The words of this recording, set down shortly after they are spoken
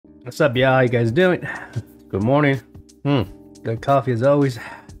What's up, y'all? How you guys doing? Good morning. Good coffee as always.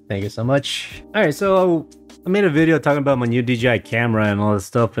 Thank you so much. All right, so I made a video talking about my new DJI camera and all this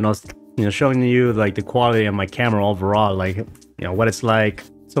stuff, and I was, showing you like the quality of my camera overall, like, what it's like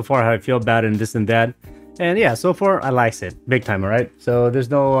so far, how I feel about it, and this and that. And yeah, so far I likes it big time. All right, so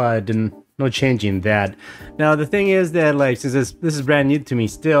there's no changing that. Now the thing is that, like, since this is brand new to me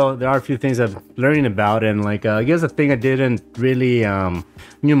still, there are a few things I'm learning about, and like I guess the thing I didn't really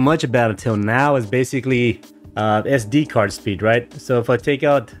knew much about until now is basically SD card speed, right? So if I take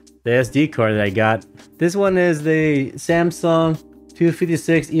out the SD card that I got, this one is the Samsung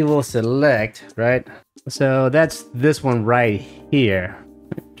 256 Evo Select, right? So that's this one right here.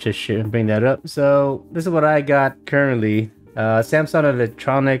 Just should bring that up. So this is what I got currently. Samsung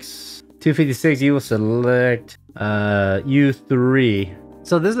Electronics 256 Evo Select U3.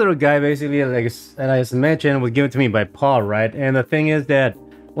 So this little guy basically, like as I mentioned, was given to me by Paul, right? And the thing is that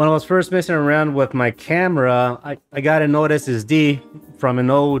when I was first messing around with my camera, I got an old SSD from an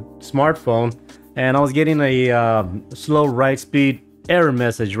old smartphone, and I was getting a slow write speed error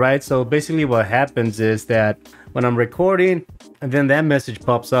message, right? So basically what happens is that when I'm recording, and then that message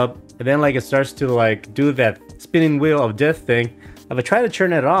pops up, and then like it starts to like do that spinning wheel of death thing. If I try to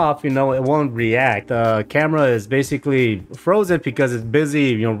turn it off, it won't react. The camera is basically frozen because it's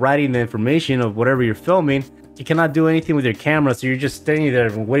busy, writing the information of whatever you're filming. You cannot do anything with your camera, so you're just standing there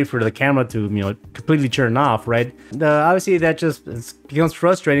and waiting for the camera to, completely turn off, right? Obviously that just becomes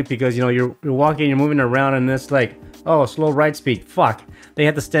frustrating because, you're walking, you're moving around, and it's like, oh, slow write speed, fuck. They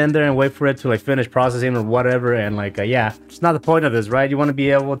have to stand there and wait for it to like finish processing or whatever, and like, yeah, it's not the point of this, right? You want to be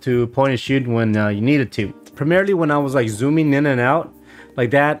able to point and shoot when you need it to. Primarily when I was like zooming in and out,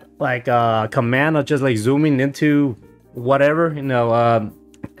 like that, like command of just like zooming into whatever,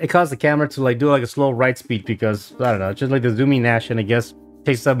 it caused the camera to like do like a slow write speed because, I don't know, just like the zooming action, I guess,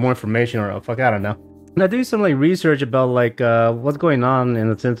 takes up more information, or fuck, I don't know. And I do some like research about like what's going on in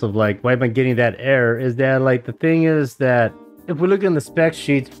the sense of like why am I getting that error. Is that like the thing is that if we look in the spec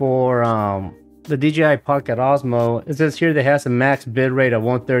sheets for the DJI Pocket Osmo, it says here they has a max bitrate of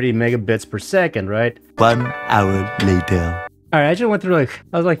 130 megabits per second, right? 1 hour later. All right, I just went through I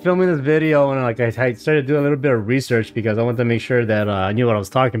was like filming this video, and like I started doing a little bit of research because I wanted to make sure that I knew what I was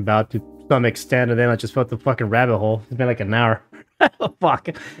talking about to some extent, and then I just felt the fucking rabbit hole. It's been like an hour. Fuck.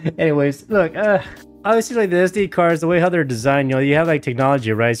 Anyways, look, obviously like the SD cards, the way how they're designed, you have like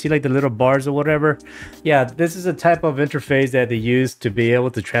technology, right? See like the little bars or whatever. Yeah, this is a type of interface that they use to be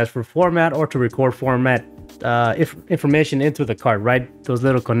able to transfer format or to record format information into the card, right? Those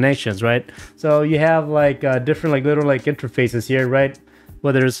little connections, right? So you have like different like little like interfaces here, right?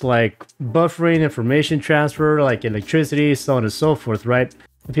 Whether it's like buffering, information transfer, like electricity, so on and so forth, right?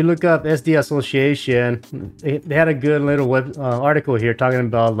 If you look up SD Association, they had a good little web article here talking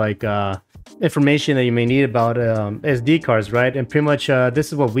about like information that you may need about SD cards, right? And pretty much this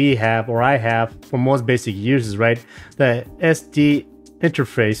is what we have, or I have, for most basic users, right? The SD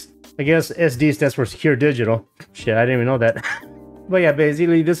interface. I guess SD stands for Secure Digital. Shit, I didn't even know that. But yeah,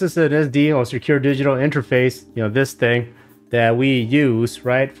 basically this is an SD or Secure Digital interface, this thing that we use,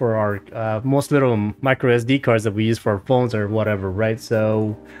 right, for our most little micro SD cards that we use for our phones or whatever, right?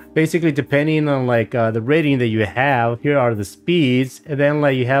 So basically, depending on like the rating that you have, here are the speeds, and then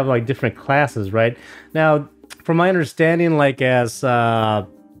like you have like different classes, right? Now, from my understanding, like as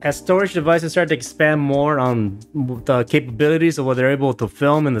storage devices start to expand more on the capabilities of what they're able to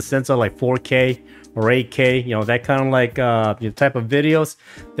film in the sense of like 4K or 8K, that kind of like type of videos,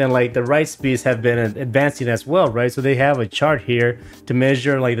 then like the write speeds have been advancing as well, right? So they have a chart here to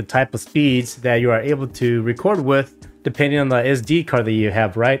measure like the type of speeds that you are able to record with depending on the SD card that you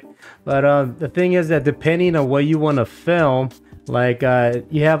have, right? But the thing is that depending on what you want to film, like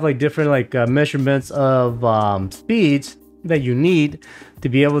you have like different like measurements of speeds that you need to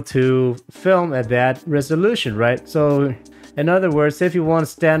be able to film at that resolution, right? So in other words, if you want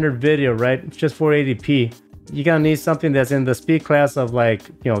standard video, right, just 480p, you're gonna need something that's in the speed class of like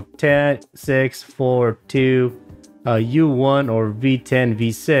 10, 6, 4, 2, U1 or V10,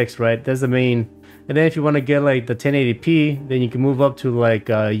 V6, right? That's the main. And then if you want to get like the 1080p, then you can move up to like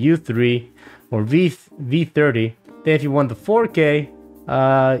U3 or V30. Then if you want the 4K,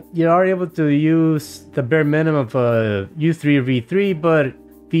 you are able to use the bare minimum of U3 or V3, but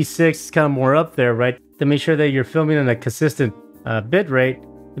V6 is kind of more up there, right? To make sure that you're filming in a consistent bit rate.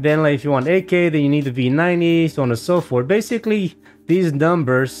 Then like if you want 8K, then you need the V90, so on and so forth. Basically, these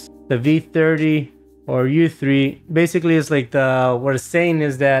numbers, the V30 or U3, basically is like what it's saying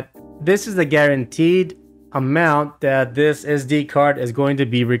is that this is the guaranteed amount that this SD card is going to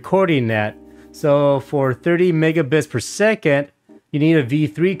be recording at. So for 30 megabits per second, you need a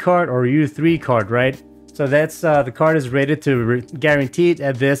V3 card or U3 card, right? So that's the card is rated to guaranteed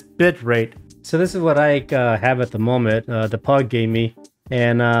at this bit rate. So this is what I have at the moment. The Pug gave me,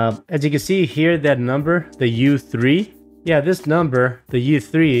 and as you can see here, that number, the U3, yeah, this number, the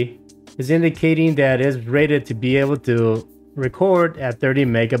U3, is indicating that it's rated to be able to record at 30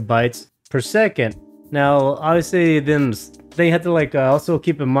 megabytes per second. Now, obviously, then they have to like also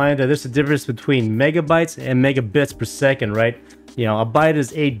keep in mind that there's a difference between megabytes and megabits per second, right? You know, a byte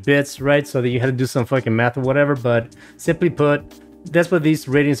is 8 bits, right? So that you had to do some fucking math or whatever, but simply put, that's what these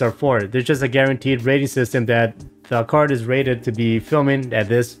ratings are for. There's just a guaranteed rating system that the card is rated to be filming at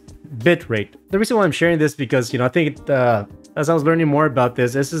this bit rate. The reason why I'm sharing this because, you know, I think as I was learning more about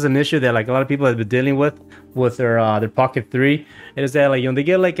this is an issue that like a lot of people have been dealing with their Pocket 3. It is that like, you know, they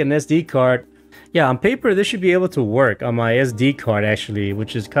get like an SD card. Yeah, on paper, this should be able to work on my SD card actually,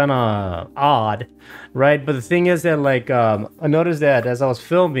 which is kind of odd, right? But the thing is that like, I noticed that as I was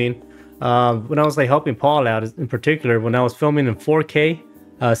filming, when I was like helping Paul out in particular, when I was filming in 4K,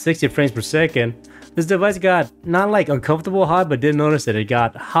 60 frames per second, this device got not like uncomfortable hot, but did notice that it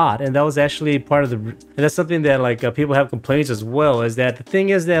got hot. And that was actually part of the, and that's something that like people have complaints as well, is that the thing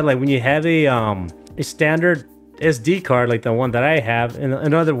is that like when you have a standard SD card, like the one that I have,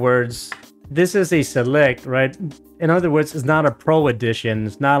 in other words, this is a select, right? In other words, it's not a pro edition.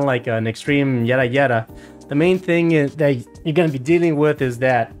 It's not like an extreme yada yada. The main thing is that you're going to be dealing with is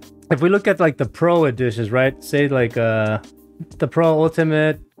that if we look at like the pro editions, right? Say like the Pro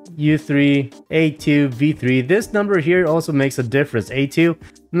Ultimate, U3, A2, V3. This number here also makes a difference. A2,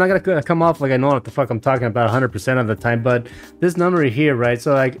 I'm not gonna come off like I know what the fuck I'm talking about 100% of the time, but this number here, right?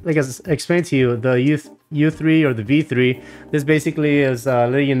 So like I explained to you, the U3 or the V3, this basically is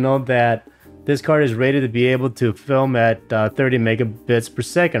letting you know that this card is rated to be able to film at 30 megabits per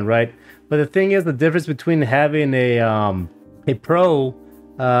second, right? But the thing is, the difference between having a Pro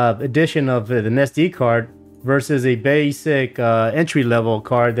edition of an SD card versus a basic entry-level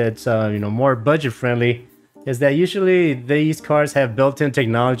card that's you know, more budget-friendly is that usually these cards have built-in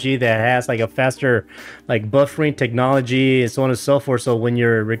technology that has like a faster like buffering technology and so on and so forth. So when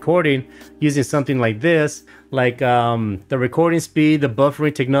you're recording using something like this, like the recording speed, the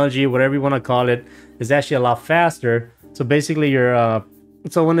buffering technology, whatever you want to call it, is actually a lot faster. So basically you're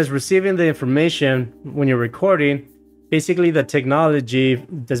so when it's receiving the information when you're recording, basically the technology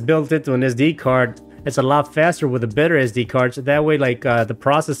that's built into an SD card, it's a lot faster with a better SD card. So that way, like the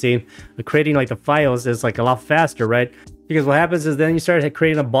processing, creating like the files is like a lot faster, right? Because what happens is then you start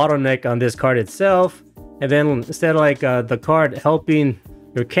creating a bottleneck on this card itself. And then instead of like the card helping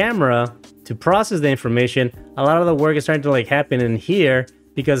your camera to process the information, a lot of the work is starting to like happen in here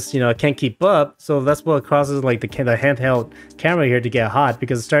because, you know, it can't keep up. So that's what causes like the handheld camera here to get hot,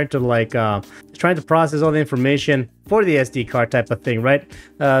 because it's starting to like it's trying to process all the information for the SD card type of thing, right?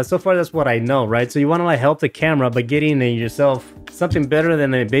 So far that's what I know, right? So you want to like help the camera by getting yourself something better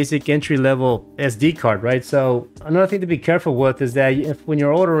than a basic entry-level SD card, right? So another thing to be careful with is that when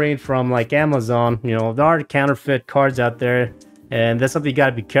you're ordering from like Amazon, you know, there are counterfeit cards out there, and that's something you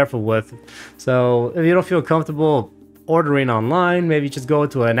got to be careful with. So if you don't feel comfortable ordering online, maybe just go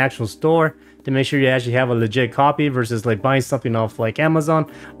to an actual store to make sure you actually have a legit copy versus like buying something off like Amazon,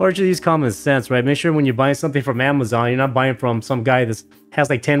 or just use common sense, right? Make sure when you're buying something from Amazon, you're not buying from some guy that has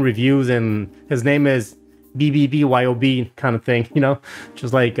like 10 reviews and his name is BBBYOB kind of thing, you know?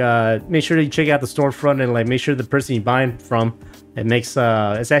 Just like make sure that you check out the storefront and like make sure the person you're buying from, it makes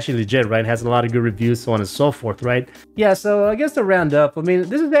it's actually legit, right? It has a lot of good reviews, so on and so forth, right? Yeah, so I guess to round up, I mean,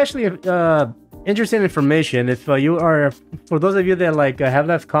 this is actually interesting information. If you are, for those of you that like have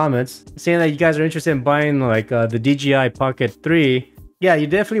left comments saying that you guys are interested in buying like the DJI Pocket 3, yeah, you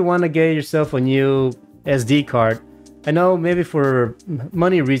definitely want to get yourself a new SD card. I know maybe for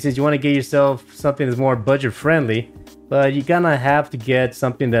money reasons you want to get yourself something that's more budget friendly, but you're gonna have to get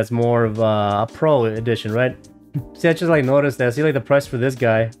something that's more of a Pro edition, right? See, I just like noticed that. See, like the price for this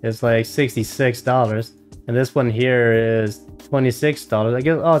guy is like $66, and this one here is $26. I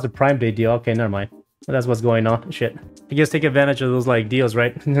guess, oh, it's a Prime Day deal. Okay, never mind. Well, that's what's going on. Shit. I guess take advantage of those like deals,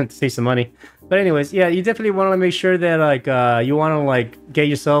 right? To save some money. But anyways, yeah, you definitely want to make sure that like you want to like get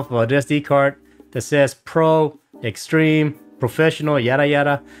yourself a SD card that says Pro, Extreme, Professional, yada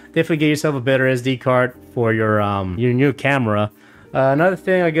yada. Definitely get yourself a better SD card for your new camera. Another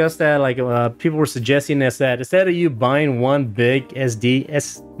thing I guess that like people were suggesting is that instead of you buying one big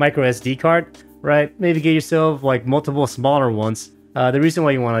micro SD card, right, maybe get yourself like multiple smaller ones. The reason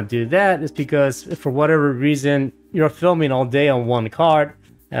why you want to do that is because if for whatever reason you're filming all day on one card,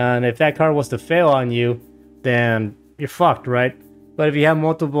 and if that card was to fail on you, then you're fucked, right? But if you have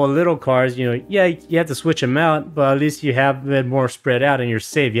multiple little cards, you know, yeah, you have to switch them out, but at least you have it more spread out and you're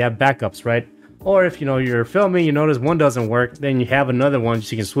safe. You have backups, right? Or if, you know, you're filming, you notice one doesn't work, then you have another one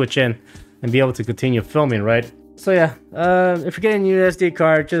so you can switch in and be able to continue filming, right? So yeah, if you're getting a new SD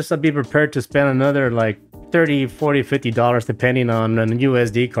card, just be prepared to spend another like $30, $40, $50 depending on a new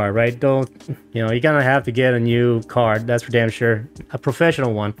SD card, right? Don't, you know, you're gonna have to get a new card, that's for damn sure. A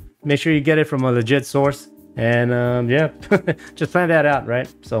professional one. Make sure you get it from a legit source. And yeah, just plan that out, right?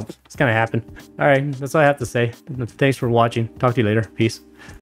 So it's gonna happen. All right, that's all I have to say. Thanks for watching. Talk to you later. Peace.